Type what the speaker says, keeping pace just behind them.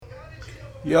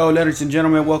Yo, ladies and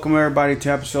gentlemen, welcome everybody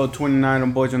to episode 29 of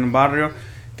Boyz in the Barrio.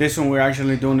 This one we're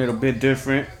actually doing it a bit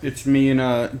different. It's me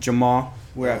and Jamal.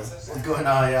 What's going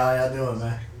on, y'all? Y'all doing,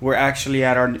 man? We're actually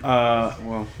at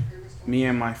our me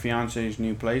and my fiance's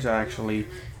new place. I actually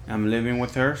am living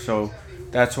with her, so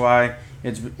that's why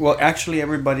actually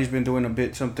everybody's been doing a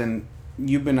bit something.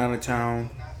 You've been out of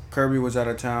town. Kirby was out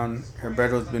of town.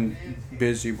 Herberto's been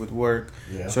busy with work,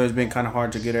 Yeah. so it's been kind of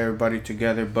hard to get everybody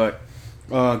together. But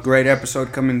great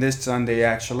episode coming this Sunday,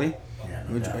 actually. Yeah,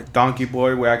 no doubt. Donkey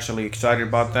Boy, we're actually excited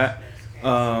about that.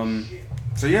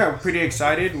 So yeah, we're pretty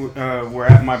excited. We're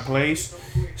at my place,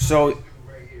 so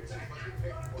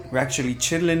we're actually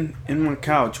chilling in my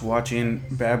couch watching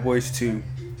Bad Boys 2.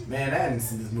 Man, I haven't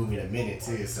seen this movie in a minute,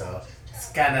 too, so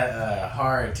it's kind of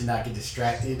hard to not get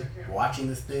distracted watching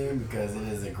this thing because it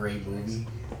is a great movie.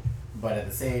 But at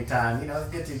the same time, it's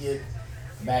good to get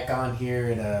back on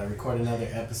here and record another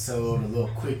episode, a little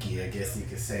quickie, I guess you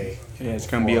could say. Yeah, it's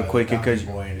gonna be a quickie because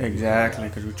Exactly.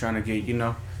 we're trying to get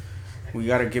we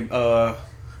gotta get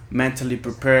mentally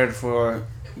prepared for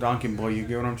Donkey Boy. You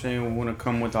get what I'm saying? We want to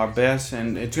come with our best,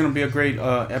 and it's gonna be a great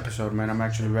episode, man. I'm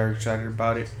actually very excited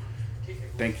about it.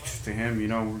 Thanks to him,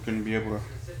 we're gonna be able to.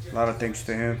 A lot of thanks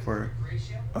to him for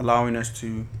allowing us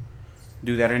to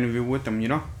do that interview with him.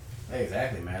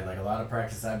 Exactly, man. Like a lot of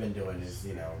practice I've been doing is,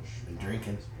 been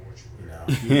drinking,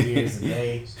 a few beers a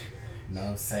day. You know what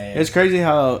I'm saying? It's crazy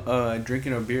how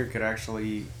drinking a beer could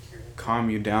actually calm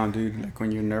you down, dude. Like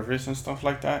when you're nervous and stuff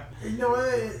like that. You know what?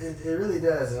 It really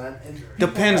does. And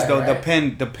Depends though.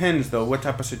 right? Depends though. What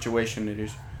type of situation it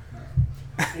is.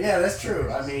 Yeah, that's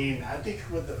true. I mean, I think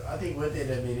with it,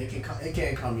 I mean, it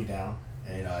can calm you down.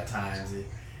 And, at times, and,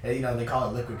 they call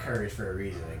it liquid courage for a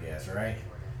reason, I guess, right?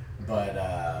 But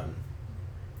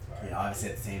obviously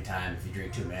at the same time, if you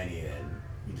drink too many, then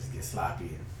you just get sloppy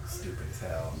and stupid as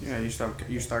hell. Yeah,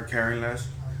 you start caring less.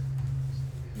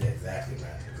 Yeah, exactly,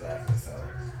 man. Exactly. So,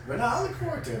 but no, I look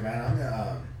forward to it,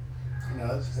 man.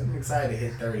 I'm excited to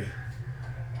hit 30.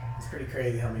 It's pretty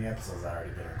crazy how many episodes I've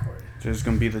already been recorded. So it's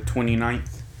gonna be the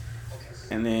 29th,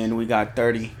 and then we got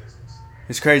 30.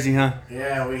 It's crazy, huh?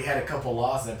 Yeah, we had a couple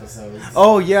lost episodes.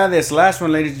 Oh yeah, this last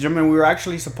one, ladies and gentlemen, we were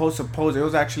actually supposed to post. It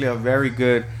was actually a very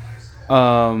good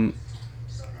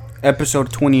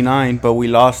episode 29, but we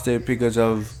lost it because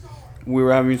of we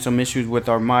were having some issues with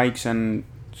our mics and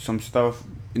some stuff,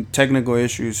 technical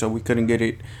issues, so we couldn't get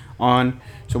it on.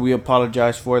 So we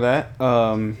apologize for that.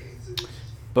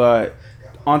 But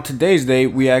on today's date,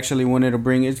 we actually wanted to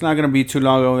bring. It's not gonna be too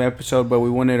long of an episode, but we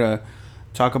wanted to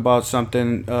talk about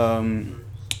something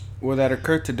that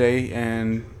occurred today,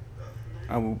 and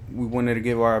we wanted to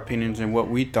give our opinions and what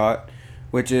we thought,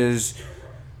 which is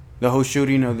the whole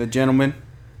shooting of the gentleman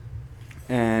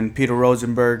and Peter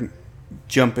Rosenberg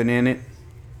jumping in it.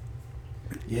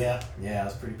 Yeah, it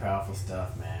was pretty powerful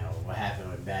stuff, man. What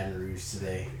happened with Baton Rouge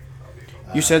today?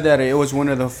 You said that it was one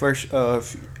of the first.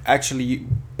 Actually,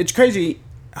 it's crazy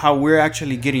how we're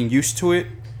actually getting used to it.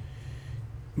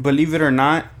 Believe it or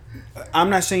not, I'm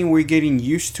not saying we're getting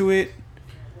used to it,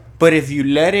 but if you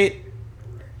let it,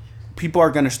 people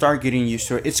are gonna start getting used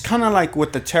to it. It's kind of like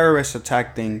with the terrorist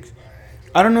attack things.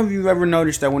 I don't know if you've ever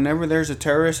noticed that whenever there's a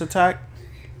terrorist attack,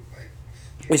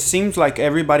 it seems like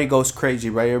everybody goes crazy,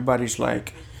 right? Everybody's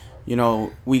like,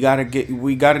 we gotta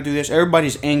do this.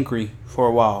 Everybody's angry for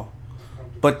a while,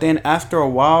 but then after a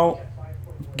while,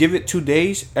 give it 2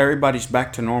 days, everybody's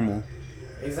back to normal.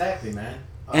 Exactly, man.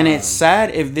 And it's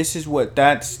sad if this is what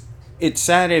that's. It's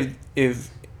sad if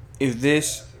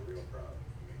this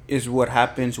is what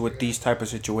happens with these type of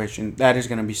situations. That is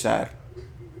gonna be sad.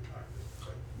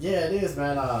 Yeah, it is,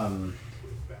 man. I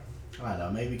don't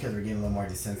know. Maybe because we're getting a little more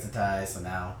desensitized, so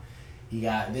now you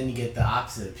get the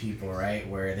opposite people, right?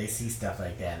 Where they see stuff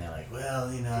like that and they're like, well,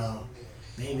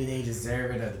 maybe they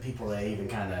deserve it, or the people that even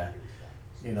kind of,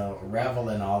 revel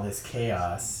in all this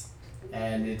chaos,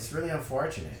 and it's really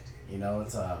unfortunate.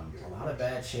 It's a lot of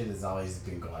bad shit has always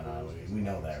been going on. We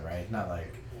know that, right? Not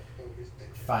like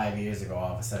 5 years ago,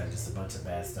 all of a sudden, just a bunch of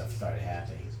bad stuff started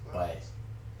happening. But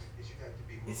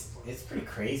it's pretty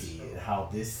crazy how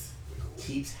this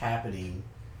keeps happening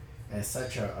at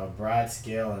such a broad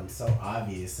scale and so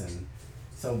obvious and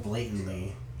so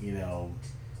blatantly.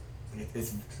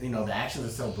 It's the actions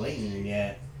are so blatant, and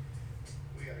yet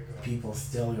someone's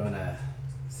still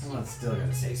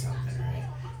gonna say something, right?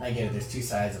 I get it. There's two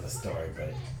sides of a story,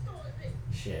 but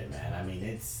shit, man. I mean,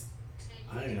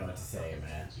 I don't even know what to say,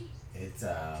 man. It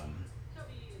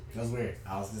was weird.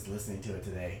 I was just listening to it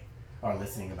today, or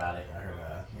listening about it. I heard,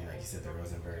 like you said, the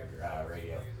Rosenberg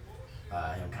radio.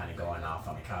 Him kind of going off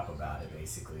on the cop about it,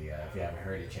 basically. If you haven't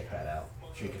heard it, check that out.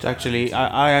 It's actually,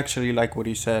 I actually like what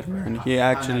he said, man. He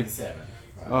actually,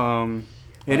 97.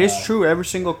 it is true. Every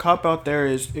single cop out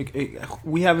there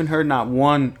we haven't heard not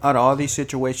one out of all these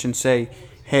situations say,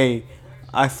 "Hey,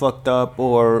 I fucked up,"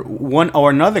 or one or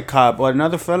another cop or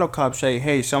another fellow cop say,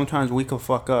 "Hey, sometimes we could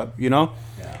fuck up," you know.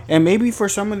 Yeah. And maybe for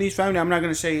some of these families, I'm not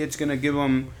gonna say it's gonna give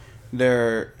them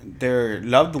their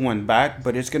loved one back,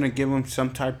 but it's gonna give them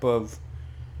some type of,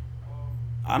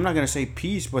 I'm not gonna say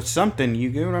peace, but something. You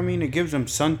get what I mean? It gives them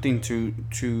something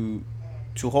to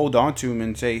hold on to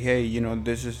and say, hey, you know,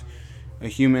 this is a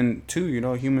human too. You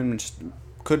know,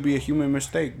 could be a human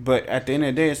mistake, but at the end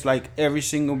of the day, it's like every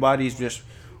single body's just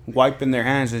wiping their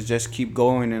hands and just keep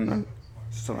going, and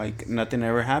it's like nothing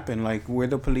ever happened. Like we're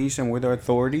the police and we're the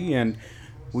authority, and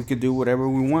we could do whatever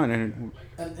we want. And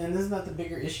isn't that the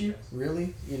bigger issue,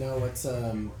 really? You know, it's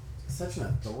such an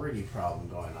authority problem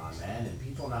going on, man, and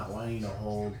people not wanting to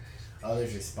hold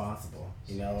others responsible.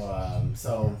 You know,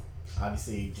 so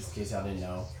obviously, just in case y'all didn't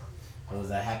know, it was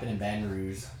that happened in Baton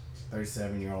Rouge.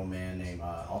 37-year-old man named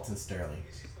Alton Sterling,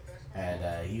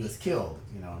 and he was killed,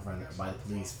 you know, by the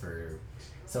police for,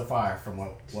 so far from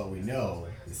what we know,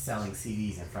 is selling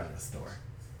CDs in front of a store.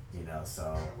 You know,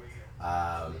 so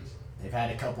they've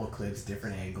had a couple of clips,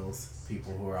 different angles,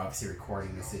 people who are obviously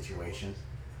recording the situation.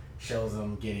 Shows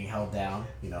him getting held down,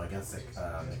 you know, against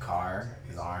the car,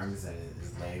 his arms and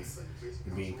his legs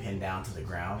being pinned down to the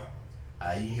ground.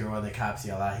 You hear one of the cops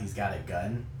yell out, "He's got a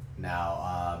gun."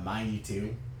 Now, mind you,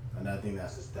 too, another thing that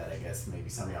I guess maybe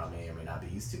some of y'all may or may not be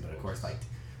used to, but of course,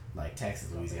 like Texas,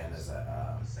 Louisiana is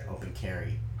a open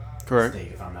carry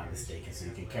state, if I'm not mistaken, so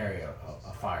you can carry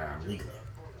a firearm legally.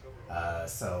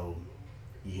 So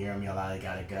you hear him yell out, "He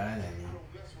got a gun," and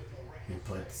he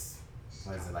puts,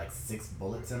 what is it, like 6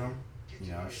 bullets in him?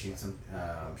 You know, shoots him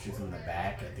in the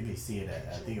back. I think you see it.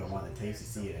 I think on one of the tapes you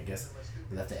see it. I guess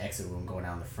they left the exit wound going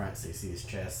down the front, so you see his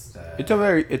chest. It's a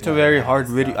very hard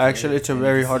video. Actually, it's a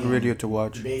very hard video to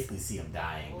watch. You basically see him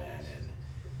dying, man, and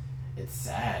it's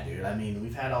sad, dude. I mean,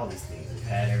 we've had all these things. We've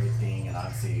had everything, and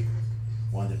obviously,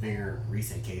 one of the bigger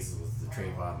recent cases was the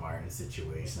Trayvon Martin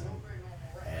situation,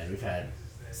 and we've had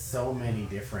so many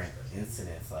different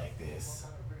incidents like this,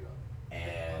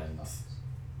 and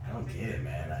I don't get it,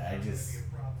 man.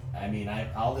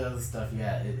 All the other stuff,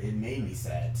 yeah, it made me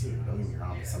sad too. Don't get me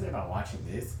wrong. But something about watching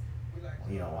this,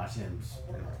 you know, watching him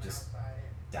just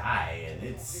die, and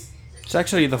it's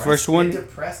actually the first one. It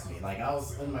depressed me. Like I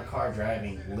was in my car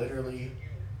driving, literally.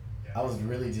 I was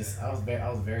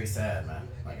very sad, man.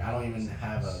 Like I don't even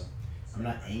have I'm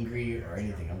not angry or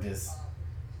anything. I'm just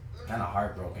kind of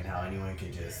heartbroken how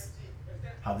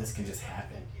how this can just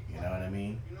happen. You know what I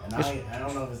mean? And I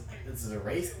don't know if it's a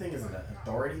race thing, is it an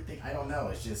authority thing? I don't know.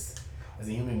 It's just, as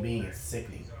a human being, it's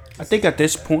sickening. I think at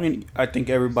this point,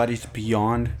 everybody's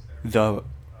beyond the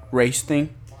race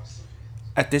thing.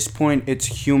 At this point, it's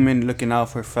human looking out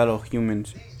for fellow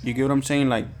humans. You get what I'm saying?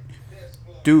 Like,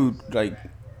 dude, like,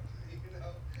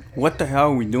 what the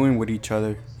hell are we doing with each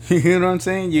other? You know what I'm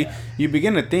saying? You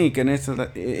begin to think, and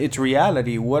it's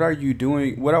reality. What are you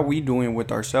doing? What are we doing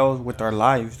with ourselves, with our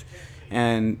lives,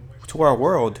 and to our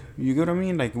world? You get what I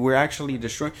mean? Like, we're actually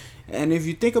destroying. And if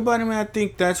you think about it, man, I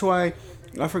think that's why.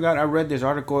 I forgot. I read this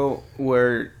article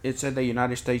where it said the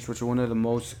United States was one of the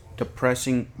most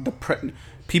depressing.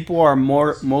 People are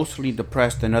mostly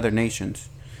depressed than other nations,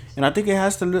 and I think it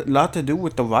has a lot to do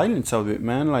with the violence of it,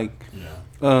 man. Like,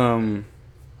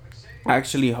 I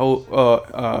actually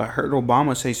heard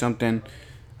Obama say something.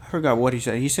 I forgot what he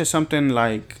said. He said something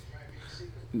like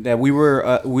that we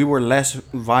were less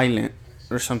violent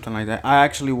or something like that. I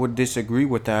actually would disagree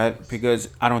with that because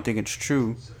I don't think it's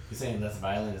true. You're saying less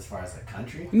violent as far as the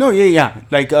country? No, yeah.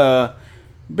 Like,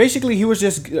 basically, he was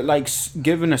just like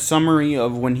giving a summary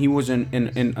of when he was in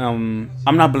I'm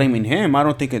not blaming him. I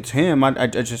don't think it's him. I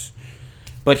just,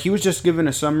 but he was just giving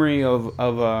a summary of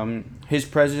his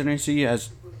presidency as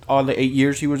all the 8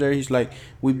 years he was there. He's like,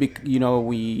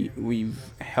 we've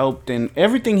helped and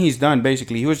everything he's done.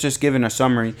 Basically, he was just giving a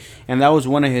summary, and that was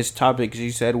one of his topics.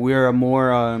 He said we're a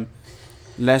more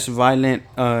less violent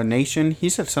nation. He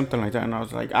said something like that, and I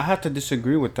was like, I have to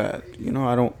disagree with that. You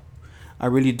know, I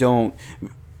really don't.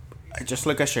 I just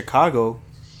look at Chicago.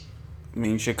 I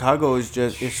mean, Chicago is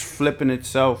it's flipping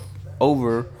itself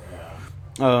over.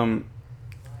 But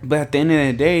at the end of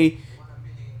the day,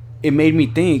 it made me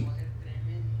think.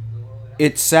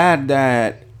 It's sad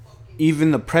that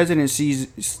even the president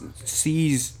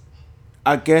sees.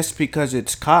 I guess because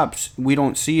it's cops, we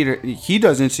don't see it. Or he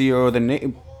doesn't see it, or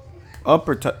the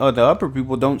upper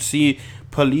people don't see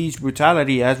police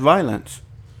brutality as violence.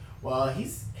 Well,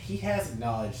 he has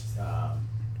acknowledged. I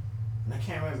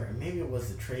can't remember. Maybe it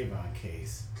was the Trayvon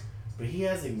case But he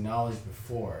has acknowledged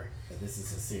before that this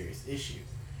is a serious issue.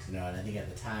 And I think at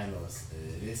the time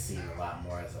it is seen a lot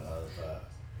more as a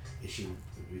issue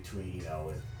between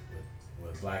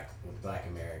with black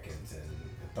Americans and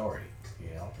authority,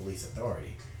 police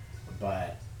authority.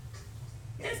 But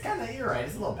it's kind of, you're right,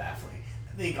 it's a little baffling.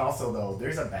 I think also though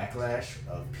there's a backlash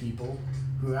of people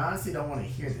who honestly don't want to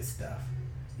hear this stuff,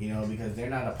 because they're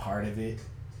not a part of it.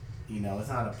 It's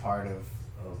not a part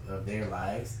of their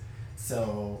lives.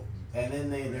 So, and then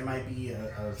there might be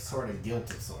a sort of guilt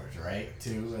of sorts, right?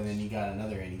 Too, and then you got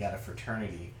another end. You got a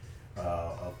fraternity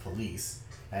of police,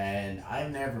 and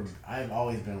I've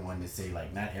always been one to say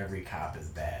like not every cop is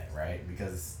bad, right?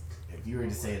 Because if you were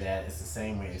to say that, it's the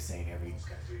same way as saying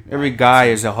every guy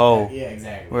is a hoe. Yeah,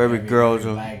 exactly. Or every girl's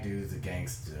a black dude's a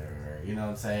gangster. You know what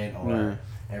I'm saying? Or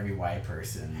every white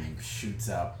person shoots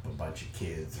up a bunch of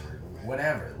kids or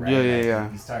whatever, right?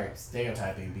 Yeah. You start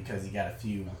stereotyping because you got a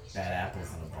few bad apples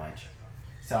in a bunch.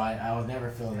 So I was never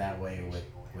feeling that way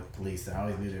with police. I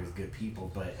always knew there was good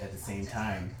people, but at the same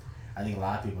time, I think a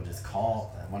lot of people just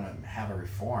want to have a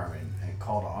reform and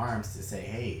call to arms to say,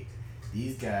 hey,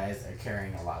 these guys are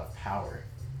carrying a lot of power.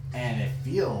 And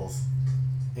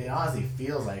it honestly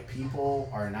feels like people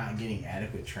are not getting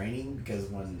adequate training, because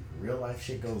when real life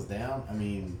shit goes down, I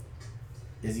mean,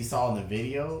 as you saw in the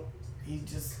video, they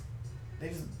just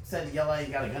said yell out,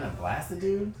 you got a gun and blast the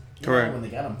dude. Correct. When they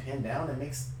got him pinned down,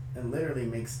 it literally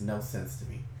makes no sense to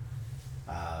me.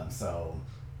 So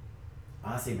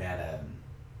honestly, man,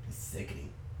 it's sickening.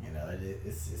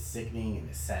 It's sickening, and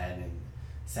it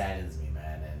saddens me,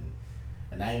 man.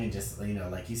 And not even just,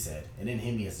 like you said, it didn't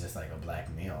hit me as just like a black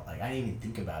male. Like, I didn't even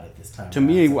think about it this time. To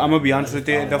me, I'm gonna be honest with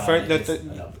you. The first,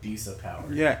 an abuse of power.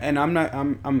 Yeah, and I'm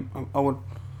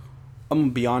gonna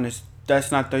be honest.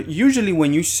 That's not usually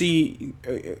when you see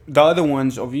the other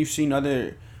ones, or you've seen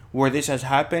other where this has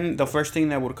happened. The first thing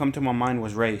that would come to my mind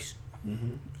was race.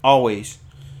 Mm-hmm. Always.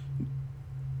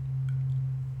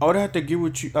 I would have to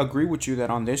agree with you that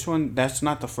on this one, that's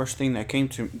not the first thing that came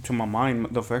to my mind.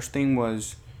 The first thing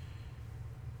was,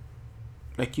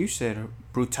 like you said,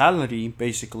 brutality,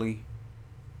 basically.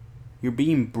 You're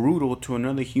being brutal to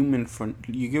another human.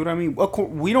 You get what I mean?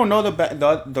 We don't know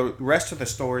the rest of the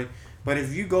story, but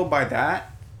if you go by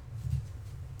that,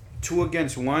 2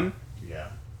 against 1. Yeah.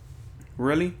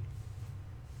 Really?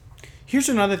 Here's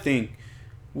another thing.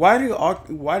 Why do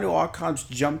all cops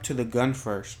jump to the gun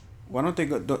first? Why don't they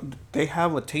go? They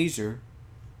have a taser.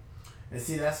 And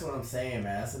see, that's what I'm saying,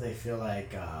 man. That's what they feel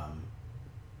like.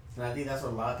 And I think that's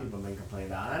what a lot of people have been complaining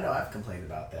about. And I know I've complained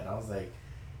about that. I was like,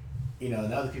 and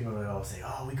other people would always say,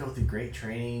 oh, we go through great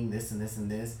training, this and this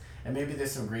and this. And maybe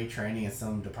there's some great training in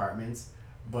some departments,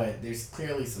 but there's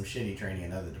clearly some shitty training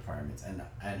in other departments.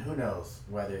 And who knows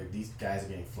whether these guys are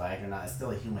getting flagged or not. It's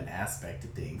still a human aspect of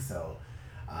things. So,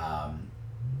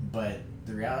 but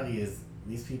the reality is,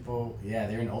 these people,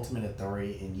 they're an ultimate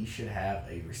authority, and you should have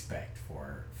a respect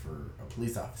for a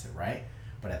police officer, right?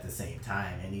 But at the same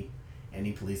time,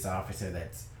 any police officer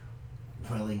that's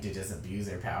willing to just abuse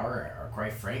their power, or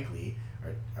quite frankly,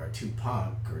 are too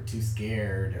punk or too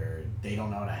scared, or they don't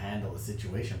know how to handle the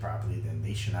situation properly, then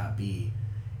they should not be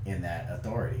in that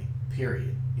authority,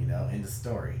 period, in the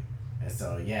story. And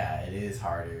so, it is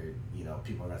harder,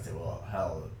 people are going to say, well,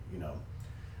 hell,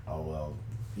 oh, well,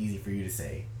 easy for you to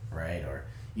say, right? Or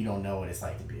you don't know what it's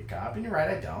like to be a cop. And you're right,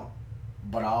 I don't.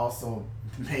 But I also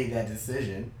made that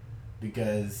decision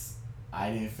because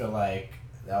I didn't feel like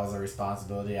that was a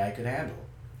responsibility I could handle,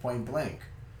 point blank.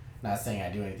 Not saying I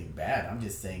do anything bad. I'm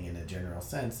just saying in a general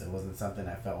sense, it wasn't something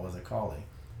I felt was a calling.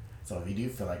 So if you do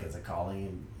feel like it's a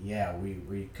calling, and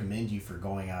we commend you for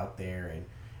going out there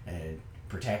and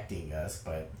protecting us,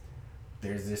 but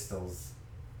there's just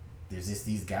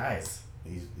these guys,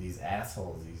 these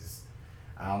assholes,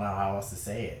 I don't know how else to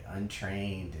say it,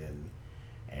 untrained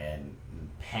and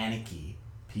panicky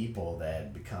people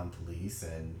that become police,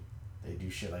 and they do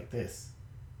shit like this.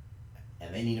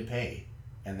 And they need to pay.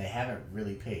 And they haven't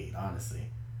really paid, honestly.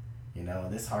 And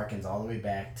this harkens all the way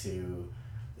back to,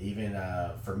 even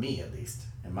for me at least,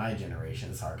 in my generation,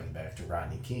 this harkens back to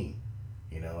Rodney King,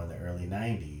 in the early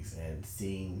 90s. And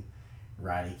seeing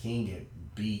Rodney King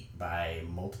get beat by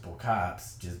multiple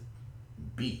cops, just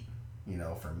beat,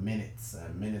 for minutes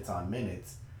and minutes on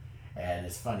minutes. And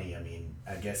it's funny, I mean,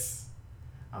 I guess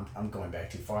I'm going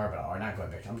back too far, or not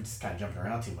going back, I'm just kind of jumping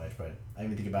around too much, but I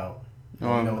even think about,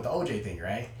 with the OJ thing,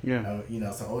 right? Yeah.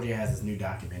 So OJ has this new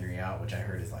documentary out, which I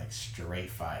heard is like straight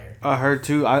fire. I heard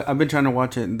too. I've been trying to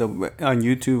watch it on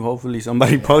YouTube. Hopefully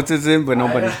somebody posts it, but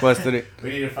nobody's posted it. We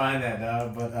need to find that,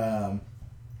 dog. But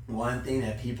one thing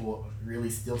that people really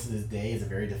still to this day is a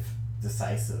very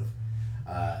decisive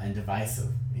and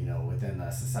divisive, within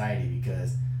society,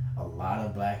 because a lot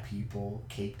of black people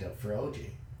caped up for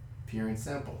OJ, pure and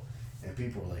simple, and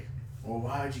people were like, "Well,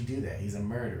 why would you do that? He's a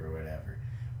murderer or whatever."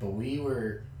 But we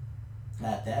were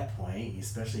at that point,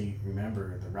 especially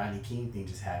remember the Rodney King thing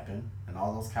just happened, and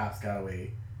all those cops got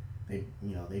away. They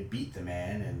beat the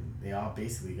man, and they all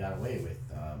basically got away with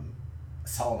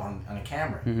assault on a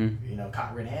camera.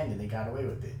 Caught red-handed, they got away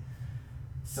with it.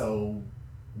 So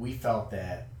we felt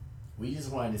that we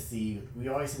just wanted to see. We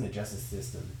always seen the justice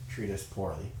system treat us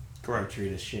poorly, correct?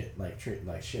 Treat us shit like shit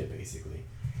basically,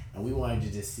 and we wanted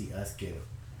to just see us get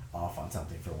off on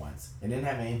something for once. It didn't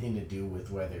have anything to do with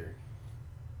whether.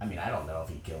 I mean, I don't know if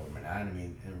he killed him or not. I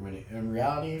mean, in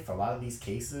reality, for a lot of these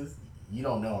cases, you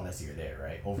don't know unless you're there,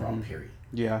 right? Overall, period.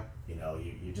 Yeah.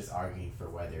 You're just arguing for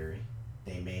whether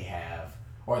they may have,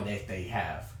 or they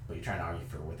have, but you're trying to argue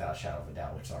for without a shadow of a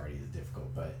doubt, which already is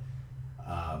difficult. But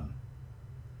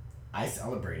I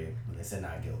celebrated when they said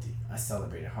not guilty. I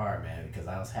celebrated hard, man, because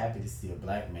I was happy to see a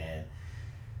black man,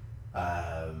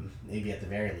 maybe at the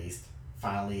very least,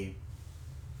 finally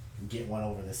get one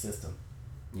over the system.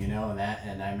 And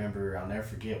I remember, I'll never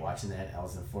forget watching that. I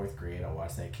was in 4th grade. I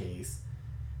watched that case.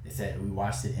 They said, we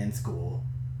watched it in school.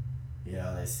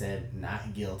 They said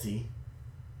not guilty.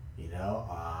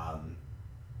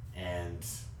 And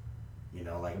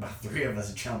like about 3 of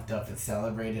us jumped up and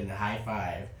celebrated and high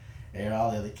five, and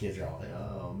all the other kids are all like,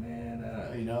 "Oh man,"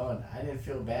 and I didn't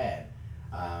feel bad.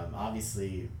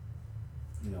 Obviously,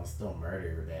 still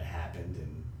murder that happened,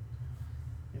 and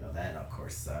that of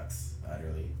course sucks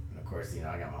utterly. And of course,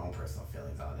 I got my own personal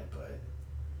feelings on it, but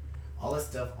all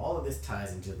of this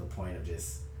ties into the point of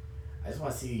just, I just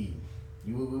want to see,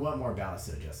 we want more balance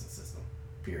to the justice system,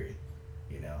 period.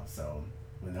 So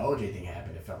when the OJ thing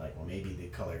happened, it felt like, well, maybe the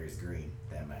color is green,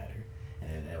 that mattered,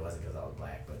 and it wasn't because I was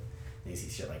black. But then you see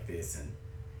shit like this, and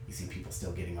you see people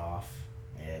still getting off,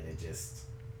 and it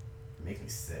makes me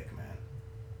sick, man.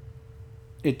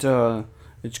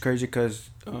 It's crazy because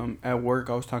at work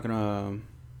I was talking to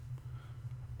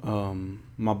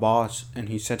my boss, and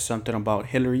he said something about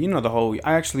Hillary. The whole.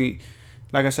 I actually,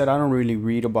 like I said, I don't really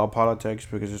read about politics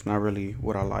because it's not really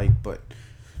what I like. But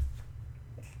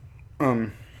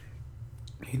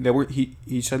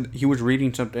he said he was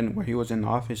reading something where he was in the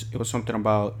office. It was something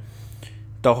about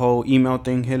the whole email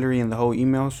thing, Hillary, and the whole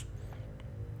emails.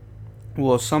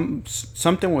 Well,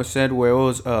 something was said where it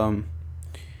was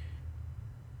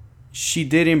she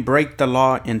didn't break the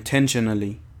law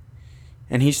intentionally.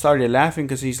 And he started laughing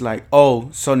because he's like, oh,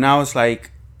 so now it's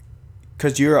like,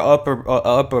 because you're an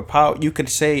upper power, you could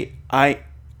say, I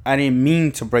didn't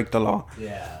mean to break the law.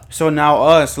 Yeah. So now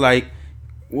us, like,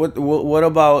 what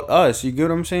about us? You get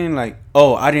what I'm saying? Like,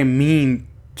 oh, I didn't mean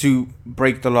to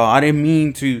break the law. I didn't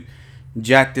mean to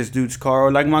jack this dude's car.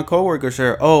 Or like my coworker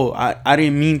said, oh, I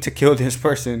didn't mean to kill this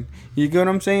person. You get what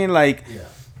I'm saying? Like,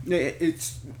 yeah.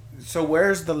 It's so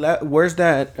where's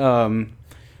that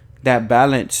that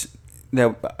balance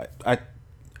that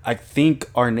I think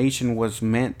our nation was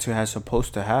meant to have,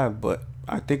 supposed to have, but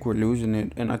I think we're losing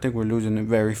it, and I think we're losing it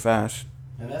very fast.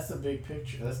 And that's the big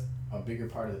picture. That's a bigger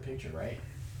part of the picture, right?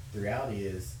 The reality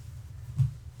is,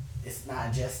 it's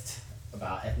not just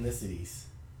about ethnicities.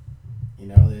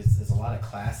 There's a lot of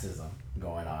classism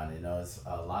going on. There's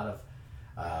a lot of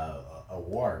a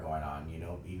war going on.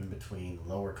 Even between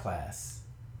lower class,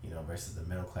 versus the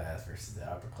middle class, versus the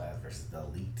upper class, versus the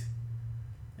elite,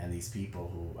 and these people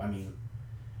who, I mean,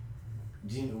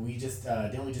 didn't we just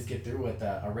get through with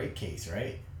a rape case,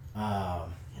 right? And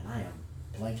I am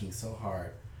blanking so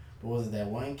hard. But was it that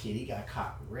one kid? He got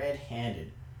caught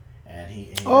red-handed, and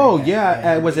he. Oh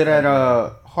yeah, was it at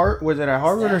Was it at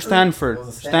Harvard or Stanford? It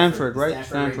was Stanford, right?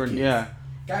 Stanford, yeah.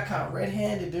 Got caught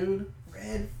red-handed, dude.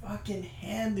 Red fucking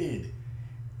handed.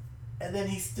 And then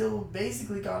he still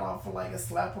basically got off for like a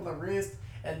slap on the wrist.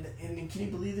 And can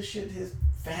you believe this shit? His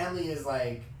family is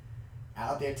like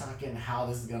out there talking how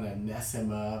this is gonna mess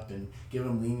him up and give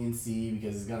him leniency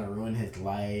because it's gonna ruin his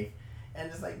life. And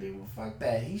it's like, dude, well, fuck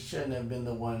that. He shouldn't have been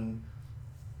the one.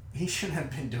 He shouldn't have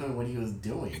been doing what he was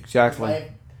doing. Exactly. His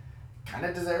life kind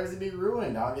of deserves to be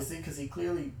ruined, obviously, because he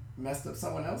clearly messed up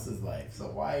someone else's life. So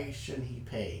why shouldn't he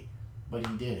pay? But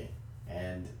he didn't.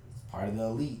 And it's part of the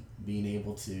elite being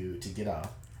able to get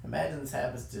off. Imagine this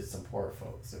happens to some poor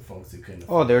folks or folks who couldn't.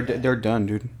 Oh, they're done,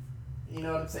 dude. You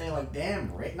know what I'm saying? Like,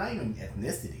 damn, right? Not even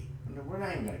ethnicity. I mean, we're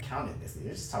not even gonna count ethnicity.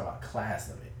 Let's just talk about class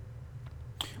of it.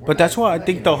 But that's why I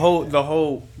think the whole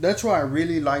that's why I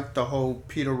really like the whole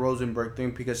Peter Rosenberg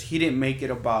thing, because he didn't make it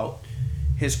about,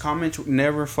 his comments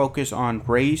never focused on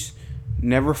race,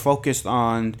 never focused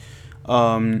on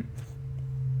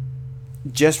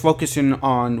just focusing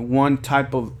on one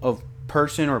type of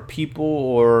person or people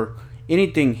or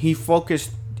anything. He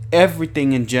focused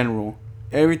everything in general.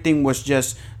 Everything was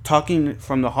just talking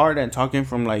from the heart and talking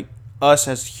from like us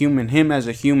as human, him as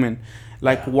a human.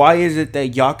 Like, why is it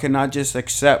that y'all cannot just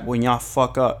accept when y'all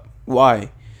fuck up?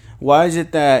 Why? Why is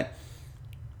it that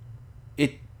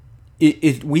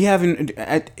we haven't,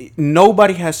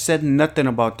 nobody has said nothing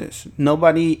about this.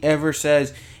 Nobody ever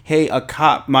says, hey, a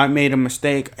cop might made a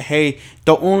mistake. Hey,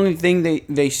 the only thing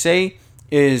they say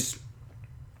is,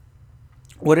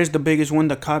 what is the biggest one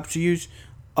the cops use?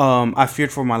 I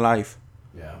feared for my life.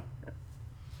 Yeah.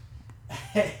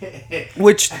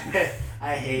 Which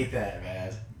I hate that,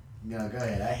 man. No, go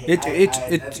ahead. I think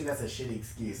that's a shitty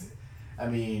excuse. I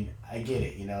mean, I get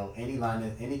it. You know,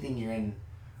 anything you're in,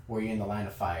 where you're in the line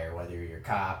of fire, whether you're a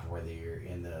cop, whether you're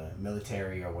in the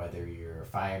military, or whether you're a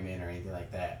fireman or anything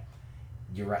like that,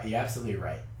 you're right. You're absolutely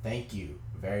right. Thank you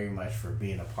very much for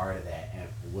being a part of that and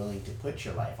willing to put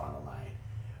your life on the line.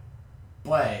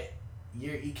 But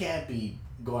you can't be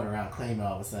going around claiming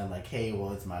all of a sudden like, hey,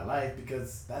 well, it's my life,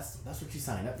 because that's what you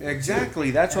signed up for.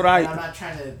 Exactly. That's and, what and I'm not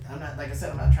trying to. Like I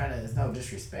said, I'm not trying to. It's no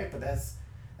disrespect, but that's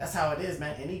how it is,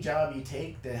 man. Any job you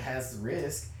take that has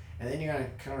risk, and then you're gonna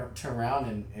kind of turn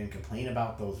around and complain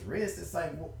about those risks. It's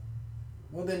like,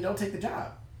 well, then don't take the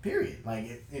job. Period.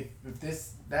 Like, if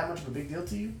this that much of a big deal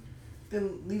to you,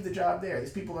 then leave the job there.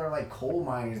 These people are like coal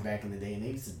miners back in the day, and they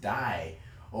used to die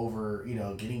over, you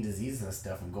know, getting diseases and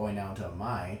stuff and going down to a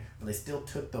mine, but they still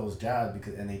took those jobs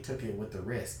and they took it with the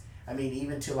risk. I mean,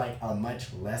 even to like a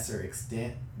much lesser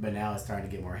extent, but now it's starting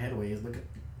to get more headways. Look at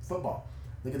football.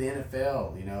 Look at the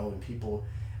NFL, you know, and people,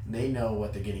 they know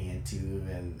what they're getting into,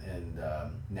 and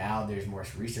now there's more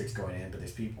research going in, but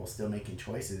there's people still making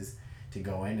choices to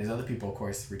go in. There's other people, of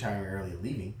course, retiring early,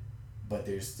 leaving, but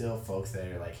there's still folks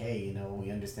that are like, hey, you know, we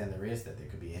understand the risk that there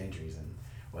could be injuries and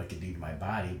what it could do to my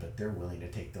body, but they're willing to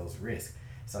take those risks.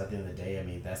 So at the end of the day, I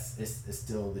mean, it's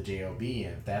still the job, and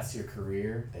if that's your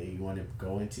career that you want to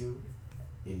go into,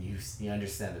 and you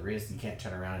understand the risk, you can't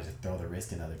turn around and just throw the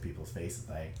risk in other people's faces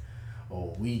like,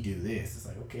 oh, we do this. It's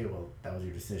like, okay, well, that was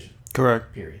your decision.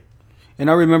 Correct. Period. And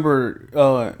I remember,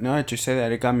 now that you say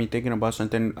that, it got me thinking about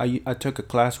something. I took a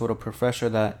class with a professor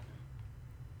that,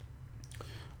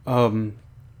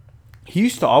 he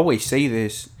used to always say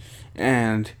this,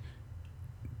 and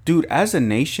dude, as a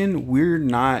nation, we're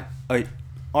not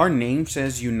our name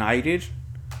says United,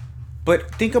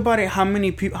 but think about it. How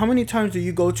many times do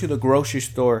you go to the grocery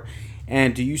store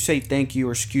and do you say thank you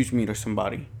or excuse me to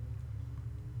somebody?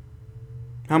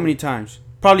 How many times?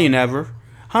 Probably never.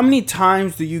 How many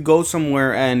times do you go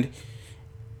somewhere and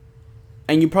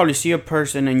you probably see a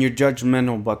person and you're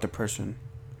judgmental about the person?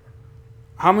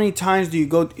 How many times do you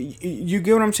go? You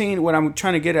get what I'm saying? What I'm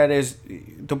trying to get at is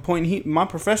the point my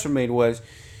professor made was,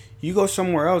 you go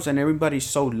somewhere else and everybody's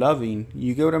so loving.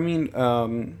 You get what I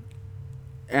mean?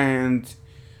 And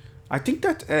I think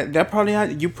that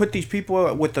probably you put these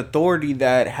people with authority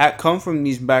that come from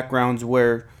these backgrounds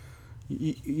where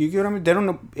you get what I mean. They don't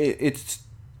know.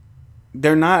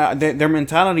 They're not. Their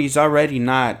mentality is already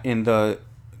not in the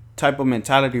type of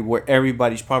mentality where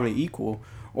everybody's probably equal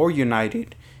or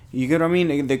united. You get what I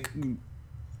mean?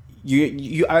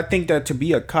 I think that to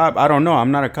be a cop, I don't know, I'm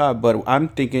not a cop, but I'm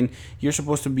thinking you're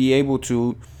supposed to be able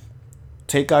to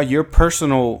take out your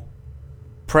personal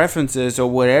preferences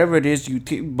or whatever it is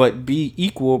but be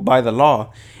equal by the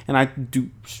law. And I do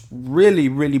really,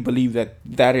 really believe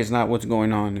that is not what's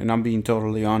going on. And I'm being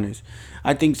totally honest.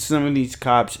 I think some of these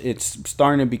cops, it's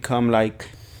starting to become like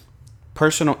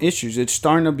personal issues. It's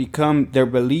starting to become their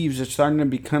beliefs. It's starting to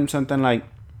become something like,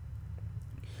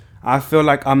 I feel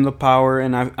like I'm the power,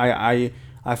 and I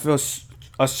feel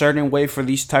a certain way for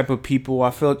these type of people.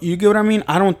 I feel, you get what I mean?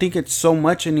 I don't think it's so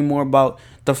much anymore about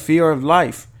the fear of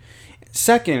life.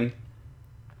 Second,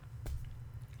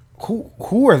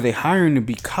 who are they hiring to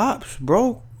be cops,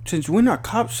 bro? Since when are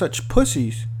cops such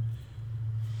pussies?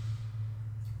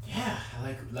 Yeah,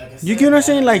 like I said, you get what I'm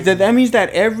saying? Like that means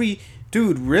that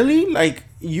dude, really? Like,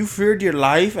 you feared your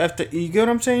life after, you get what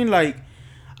I'm saying? Like,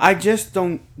 I just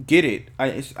don't get it.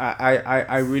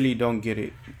 I really don't get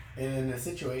it. And in a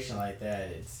situation like that,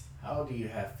 it's, how do you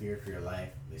have fear for your life?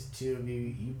 There's two of you.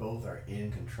 You both are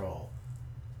in control.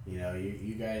 You know,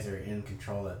 you guys are in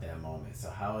control at that moment. So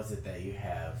how is it that you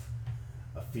have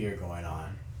a fear going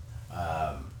on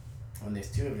when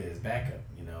there's two of you as backup?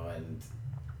 You know, and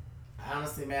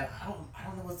honestly, man, I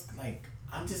don't know what's like.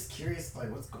 I'm just curious,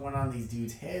 like, what's going on in these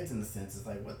dudes' heads in the sense. It's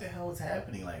like, what the hell is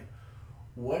happening? Like,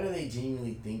 what are they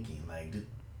genuinely thinking? Like,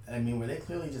 were they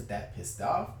clearly just that pissed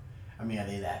off? I mean, are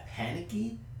they that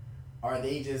panicky? Are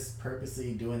they just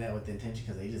purposely doing that with the intention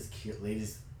because they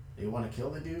just They want to kill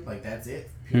the dude. Like, that's it.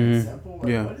 Pure and simple. Like,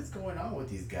 Yeah. what is going on with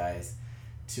these guys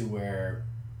to where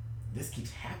this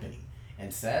keeps happening?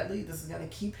 And sadly, this is going to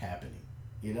keep happening.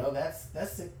 You know, that's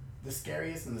the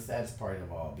scariest and the saddest part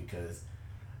of all, because,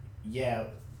 yeah,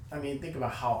 I mean, think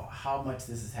about how much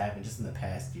this has happened just in the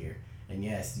past year. And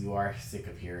yes, you are sick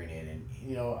of hearing it. And,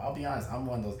 you know, I'll be honest, I'm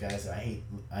one of those guys that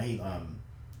I hate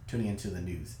tuning into the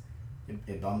news.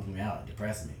 It bums me out. It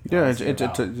depresses me. Yeah, it's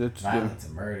violence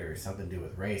and murder, something to do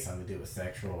with race, something to do with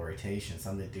sexual orientation,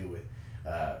 something to do with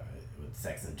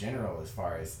sex in general, as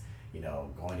far as, you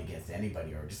know, going against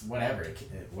anybody or just whatever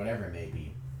it may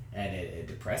be. And it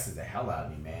depresses the hell out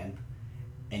of me, man.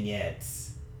 And yet,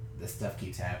 this stuff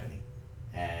keeps happening.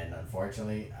 And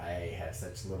unfortunately, I have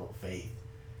such little faith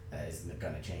that it's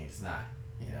going to change. It's not.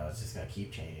 You know, it's just going to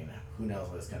keep changing. Who knows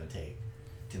what it's going to take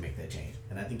to make that change.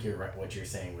 And I think you're right. What you're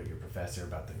saying with your professor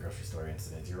about the grocery store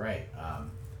incidents, you're right.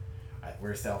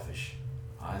 We're selfish.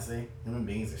 Honestly, human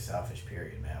beings are selfish.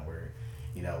 Period, man. We're,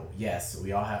 you know, yes,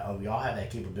 we all have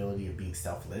that capability of being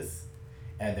selfless,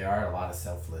 and there are a lot of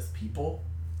selfless people.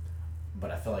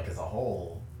 But I feel like as a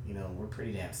whole, you know, we're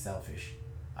pretty damn selfish.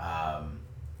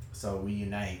 So we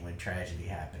unite when tragedy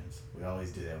happens. We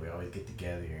always do that. We always get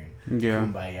together and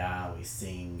kumbaya, we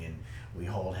sing and we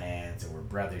hold hands, and we're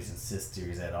brothers and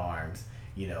sisters at arms,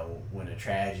 you know, when a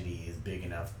tragedy is big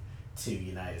enough to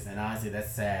unite us. And honestly,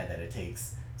 that's sad that it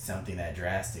takes something that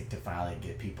drastic to finally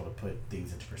get people to put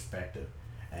things into perspective.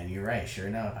 And you're right, sure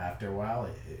enough, after a while,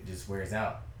 it just wears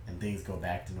out and things go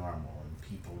back to normal and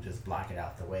people just block it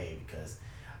out the way, because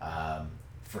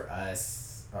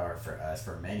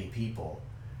for many people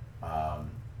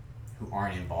who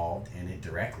aren't involved in it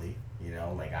directly, you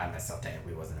know, like I myself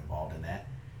technically wasn't involved in that,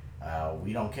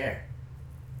 we don't care.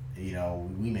 You know,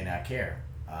 we may not care.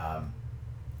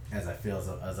 As I feel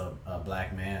as a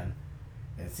black man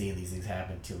and seeing these things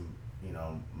happen to, you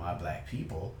know, my black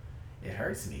people, it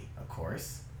hurts me, of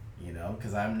course, you know,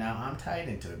 because I'm tied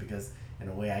into it, because in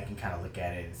a way I can kind of look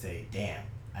at it and say, damn,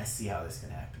 I see how this can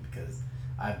happen, because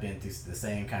I've been through the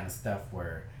same kind of stuff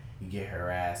where you get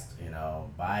harassed, you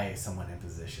know, by someone in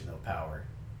position of power,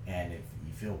 and if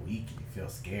you feel weak and you feel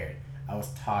scared. I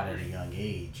was taught at a young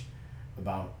age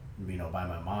about, you know, by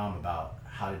my mom about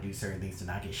how to do certain things to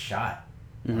not get shot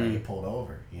when I get pulled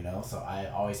over, you know. So I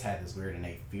always had this weird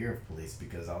innate fear of police,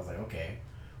 because I was like, okay,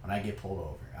 when I get pulled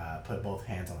over, put both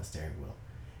hands on the steering wheel,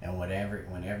 and whenever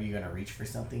you're gonna reach for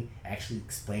something, actually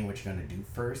explain what you're gonna do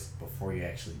first before you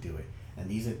actually do it. And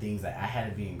these are things that I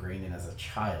had to be ingrained in as a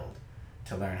child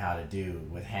to learn how to do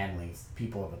with handling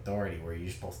people of authority, where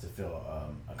you're supposed to feel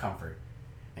a comfort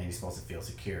and you're supposed to feel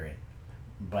secure in.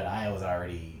 But I was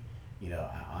already, you know,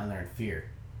 I learned fear,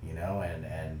 you know,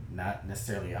 and not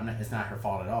necessarily, it's not her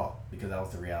fault at all, because that was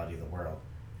the reality of the world,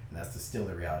 and that's still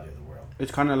the reality of the world.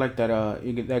 It's kind of like that.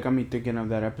 That got me thinking of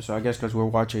that episode. I guess because we're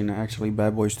watching actually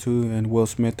Bad Boys 2, and Will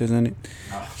Smith is in it.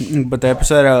 Oh. But the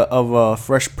episode of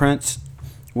Fresh Prince,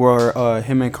 where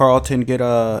him and Carlton get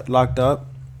locked up,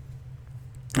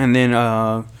 and then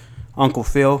Uncle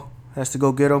Phil has to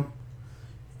go get him,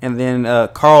 and then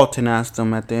Carlton asks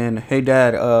him at the end, "Hey,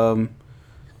 Dad, how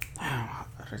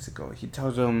does it go?" He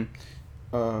tells him,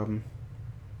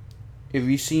 "If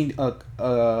you seen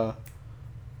a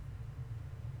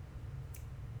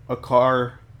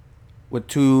car with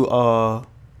two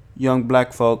young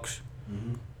black folks,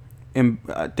 and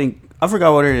I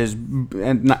forgot what it is,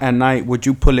 at night, would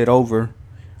you pull it over?"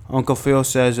 Uncle Phil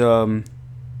says,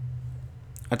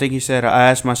 I think he said, "I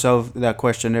ask myself that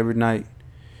question every night."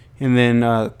 And then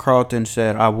Carlton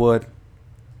said, "I would."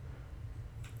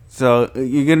 So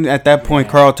you get at that point,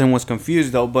 Carlton was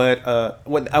confused though. But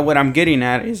what I'm getting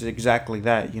at is exactly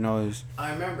that, you know.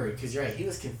 I remember, because you're right. He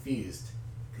was confused.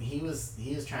 He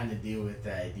was trying to deal with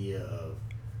the idea of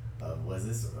was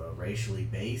this racially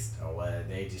based, or were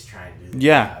they just trying to do the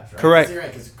jobs, right? Correct. You're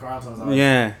right, because Carlton was always,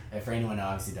 and for anyone who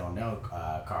obviously don't know,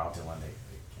 Carlton, one of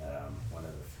the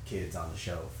kids on the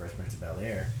show, Fresh Prince of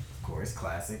Bel-Air, of course,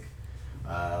 classic,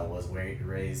 was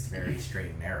raised very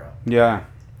straight and narrow. Yeah.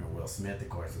 And Will Smith, of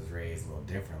course, was raised a little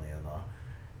differently,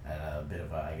 at a bit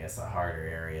of a harder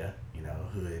area, you know,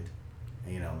 hood,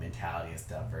 you know, mentality and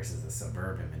stuff, versus a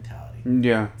suburban mentality.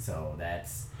 Yeah. So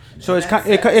that's. So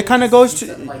it kind of goes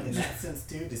to, like, in that sense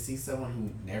too, to see someone who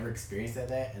never experienced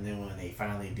that, and then when they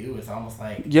finally do, it's almost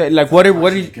like, like what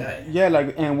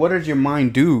does your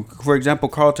mind do? For example,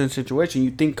 Carlton's situation,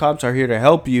 you think cops are here to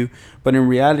help you, but in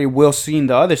reality, Will's seen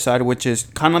the other side, which is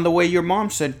kind of the way your mom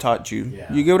said taught you.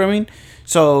 Yeah. You get what I mean?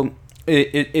 So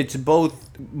it's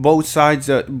both sides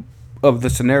of the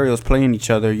scenarios playing each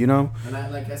other, you know.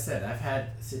 And like I said, I've had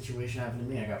a situation happen to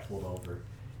me. I got pulled over,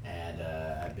 and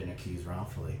I've been accused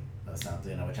wrongfully of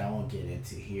something which I won't get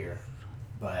into here,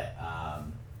 but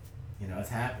it's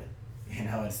happened.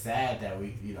 It's sad that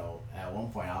we, at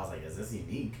one point I was like, is this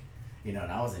unique? And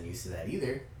I wasn't used to that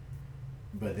either.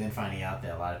 But then finding out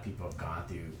that a lot of people have gone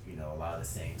through, a lot of the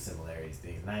same similarities,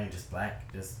 things, not even just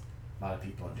black, just a lot of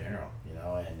people in general,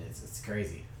 and it's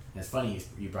crazy. And it's funny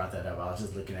you brought that up. I was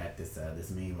just looking at this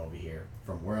meme over here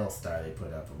from World Star they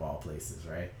put up of all places,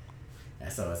 right?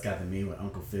 And so it's got the meme with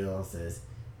Uncle Phil says,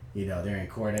 they're in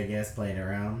court, I guess, playing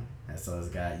around. And so it's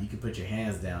got, you can put your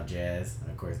hands down, Jazz.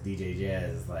 And of course, DJ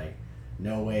Jazz is like,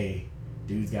 no way,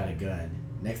 dude's got a gun.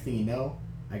 Next thing you know,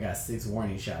 I got 6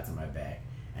 warning shots in my back.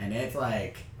 And it's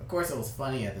like, of course, it was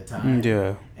funny at the time.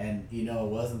 Yeah. And, it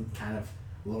wasn't kind of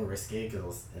a little risque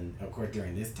because, and of course,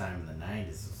 during this time in the 90s,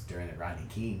 it was during the Rodney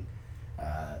King.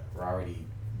 We're already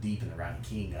deep in the Rodney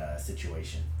King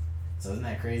situation. So isn't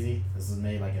that crazy? This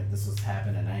was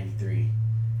happened in 93.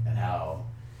 And how,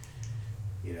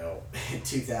 in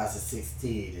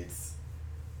 2016, it's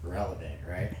relevant,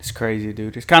 right? It's crazy,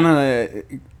 dude. It's kind of,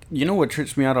 what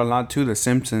trips me out a lot, too? The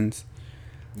Simpsons.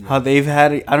 Yeah. How they've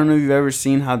had it. I don't know if you've ever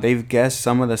seen how they've guessed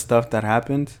some of the stuff that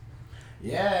happens.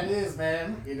 Yeah, it is,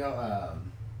 man.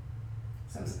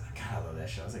 Simpsons, God, I love that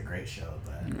show. It's a great show,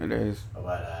 but it is.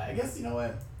 But I guess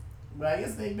but I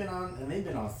guess they've been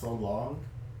on so long.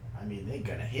 I mean, they're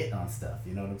gonna hit on stuff.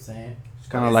 You know what I'm saying? It's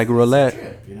kind of like roulette. It's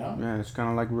a trip, Yeah, it's kind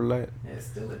of like roulette. Yeah, it's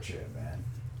still a trip,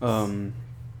 man.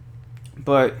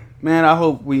 But man, I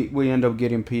hope we end up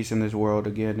getting peace in this world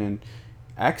again, and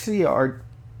actually our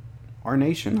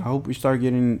nation. I hope we start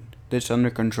getting this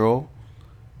under control.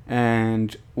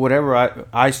 And whatever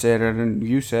I said it and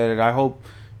you said it, I hope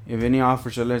if any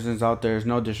officer listens out there, there's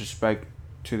no disrespect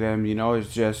to them.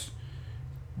 It's just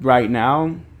right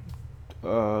now,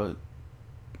 you're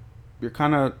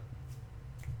kind of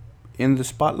in the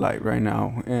spotlight right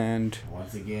now. And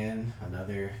once again,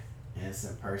 another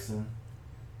innocent person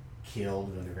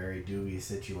killed under very dubious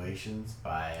situations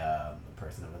by a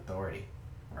person of authority,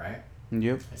 right?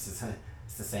 Yep. It's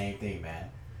the same thing, man.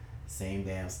 Same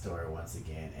damn story once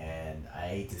again. And I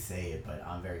hate to say it, but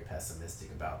I'm very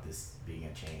pessimistic about this being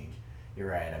a change. You're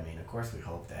right. I mean, of course we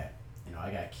hope that.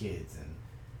 I got kids, and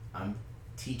I'm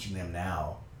teaching them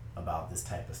now about this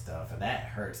type of stuff. And that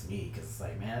hurts me because it's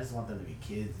like, man, I just want them to be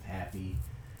kids and happy.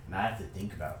 And I have to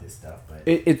think about this stuff. But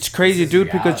it's crazy,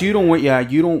 dude, because you don't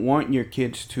want your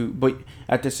kids to. But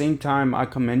at the same time, I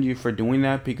commend you for doing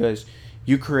that because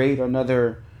you create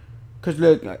another. Because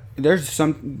look, there's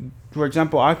some, for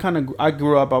example, I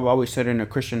grew up, I've always said, in a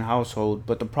Christian household,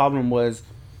 but the problem was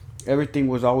everything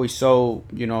was always so,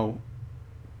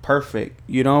 perfect,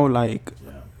 because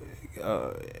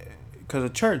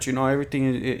of church,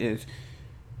 everything is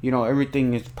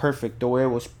everything is perfect the way it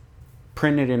was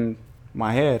printed in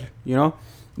my head,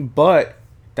 but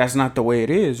that's not the way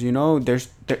it is,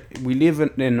 we live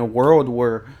in a world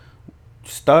where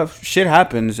shit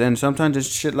happens, and sometimes it's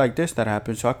shit like this that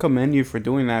happens. So I commend you for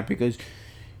doing that because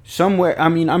somewhere, I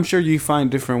mean, I'm sure you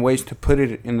find different ways to put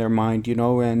it in their mind,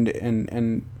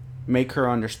 and make her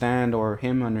understand or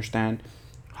him understand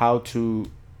how to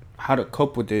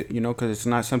cope with it, because it's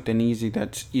not something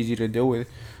that's easy to deal with.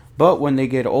 But when they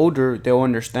get older, they'll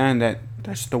understand that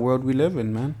that's the world we live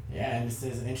in, man. Yeah, and this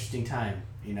is an interesting time.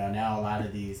 Now a lot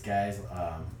of these guys,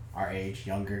 our age,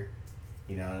 younger,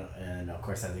 and of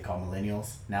course, as they call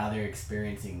millennials, now they're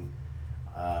experiencing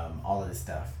all of this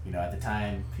stuff. At the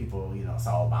time, people,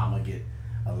 saw Obama get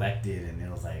elected, and it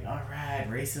was like, all right,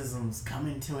 racism's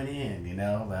coming to an end,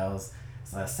 that was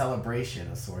a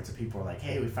celebration of sorts. Of people were like,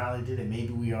 hey, we finally did it.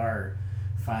 Maybe we are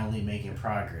finally making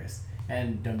progress.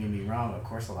 And don't get me wrong, of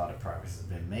course, a lot of progress has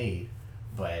been made,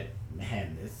 but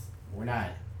man, we're not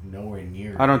nowhere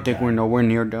near. I don't think we're nowhere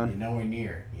near done. Nowhere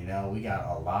near. We got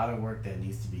a lot of work that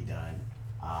needs to be done.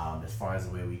 As far as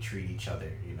the way we treat each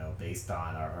other, based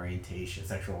on our orientation,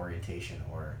 sexual orientation,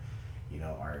 or,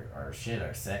 our shit,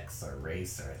 our sex, our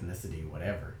race, our ethnicity,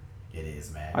 whatever it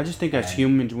is, man. I just think as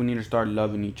humans, we need to start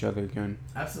loving each other again.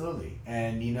 Absolutely.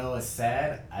 And, it's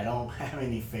sad. I don't have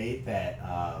any faith that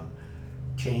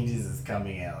changes is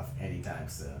coming out anytime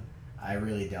soon. I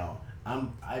really don't.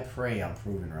 I pray I'm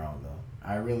proven wrong, though.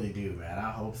 I really do, man.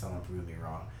 I hope someone proves me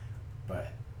wrong. But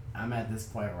I'm at this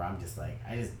point where I'm just like,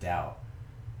 I just doubt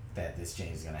that this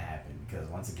change is going to happen. Because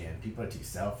once again, people are too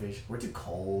selfish. We're too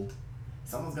cold.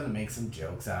 Someone's going to make some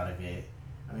jokes out of it.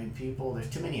 I mean, there's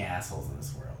too many assholes in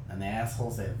this world. And the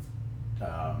assholes have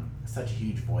such a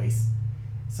huge voice.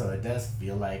 So it does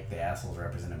feel like the assholes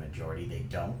represent a majority. They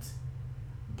don't.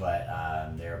 But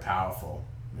they're a powerful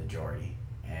majority.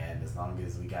 And as long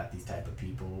as we got these type of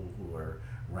people who are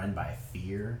run by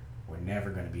fear we're never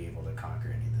going to be able to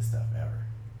conquer any of this stuff ever.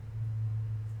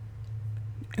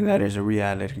 And that is a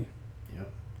reality.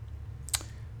 Yep.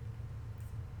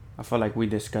 I feel like we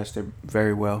discussed it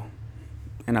very well.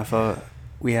 And I felt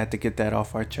we had to get that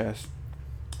off our chest.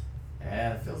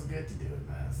 Yeah, it feels good to do it,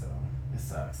 man. So it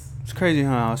sucks. It's crazy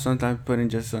how sometimes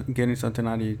getting something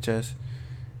out of your chest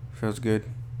feels good.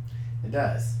 It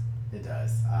does. It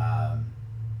does. Yeah,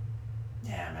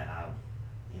 man.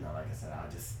 Like I said,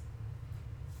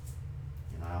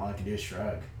 all I can do is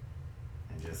shrug,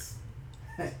 and just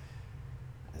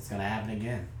it's gonna happen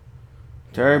again.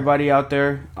 To everybody out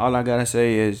there, all I gotta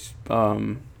say is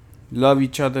love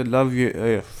each other, love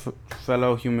your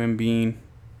fellow human being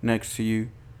next to you,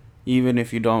 even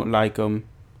if you don't like them.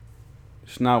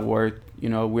 It's not worth.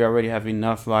 We already have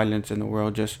enough violence in the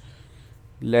world. Just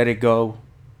let it go.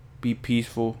 Be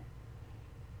peaceful.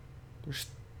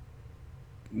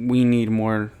 We need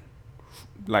more,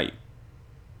 like.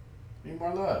 Need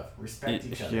more love. Respect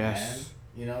each other, yes.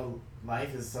 man.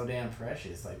 Life is so damn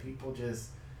precious. Like, people just,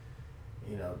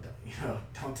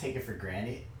 don't take it for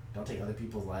granted. Don't take other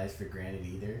people's lives for granted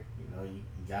either. You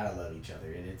gotta love each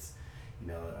other, and it's,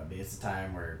 it's a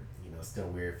time where it's still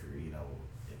weird for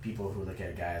people who look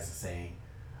at guys as saying,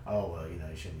 oh well, you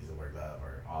shouldn't use the word love,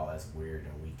 or oh that's weird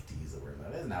and weak to use the word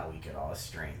love. It's not weak at all. It's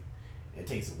strength. It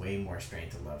takes way more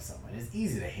strength to love someone. It's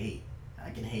easy to hate.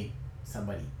 I can hate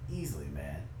somebody easily,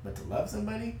 man, but to love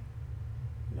somebody,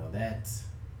 that's.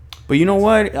 But you know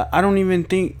what?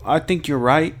 I think you're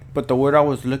right. But the word I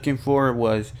was looking for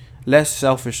was less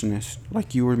selfishness,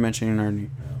 like you were mentioning earlier.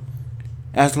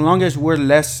 As long as we're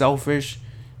less selfish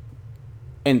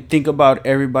and think about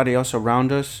everybody else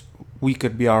around us, we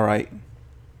could be all right.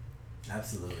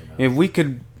 Absolutely. Man. If we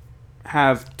could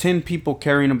have 10 people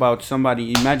caring about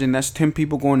somebody, imagine that's 10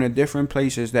 people going to different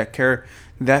places that care.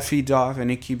 That feeds off, and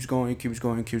it keeps going.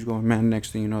 Man,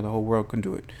 next thing you know, the whole world can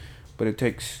do it. But it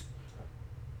takes,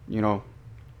 a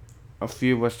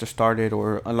few of us to start it,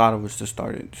 or a lot of us to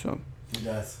start it. So it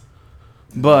does.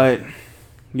 But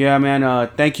yeah, man.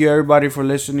 Thank you everybody for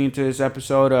listening to this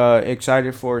episode.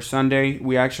 Excited for Sunday.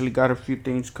 We actually got a few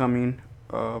things coming.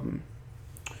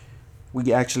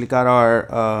 We actually got our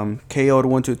KO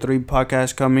 123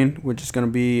 podcast coming, which is gonna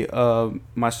be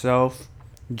myself,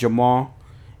 Jamal,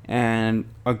 and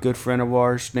a good friend of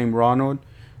ours named Ronald.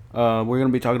 We're going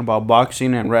to be talking about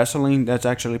boxing and wrestling. That's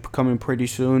actually coming pretty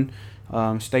soon.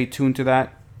 Stay tuned to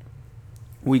that.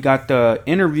 We got the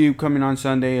interview coming on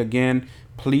Sunday again.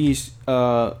 Please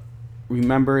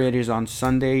remember it is on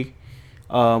Sunday.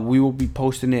 We will be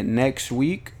posting it next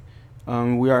week.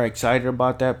 We are excited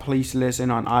about that. Please listen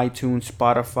on iTunes,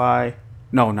 Spotify.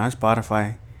 No, not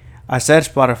Spotify. I said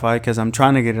Spotify because I'm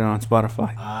trying to get it on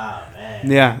Spotify. Ah, man.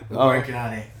 Yeah. We're working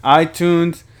on it.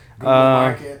 iTunes. Google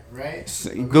Market, right?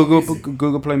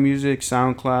 Google Play Music,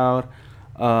 SoundCloud.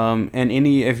 And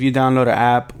if you download an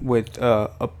app with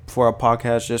for a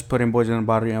podcast, just put in Boyz in the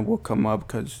Barrio and we'll come up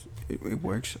because it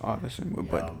works, obviously.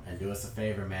 But and do us a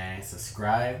favor, man.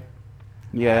 Subscribe.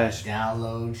 Yes.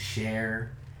 Download,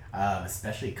 share,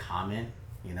 especially comment,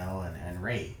 and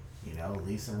rate.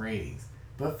 Leave some ratings.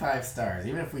 Put 5 stars.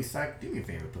 Even if we suck, do me a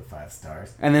favor, put 5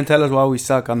 stars. And then tell us why we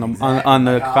suck on the exactly. on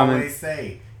the like comment. I always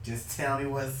say, just tell me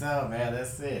what's up, man.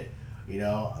 That's it.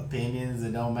 Opinions,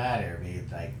 it don't matter. I mean,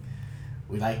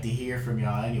 we like to hear from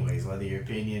y'all anyways. Whether your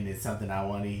opinion is something I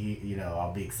want to hear,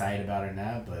 I'll be excited about or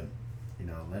not. But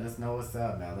let us know what's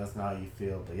up, man. Let us know how you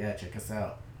feel. But yeah, check us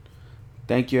out.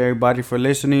 Thank you everybody for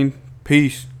listening.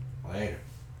 Peace. Later.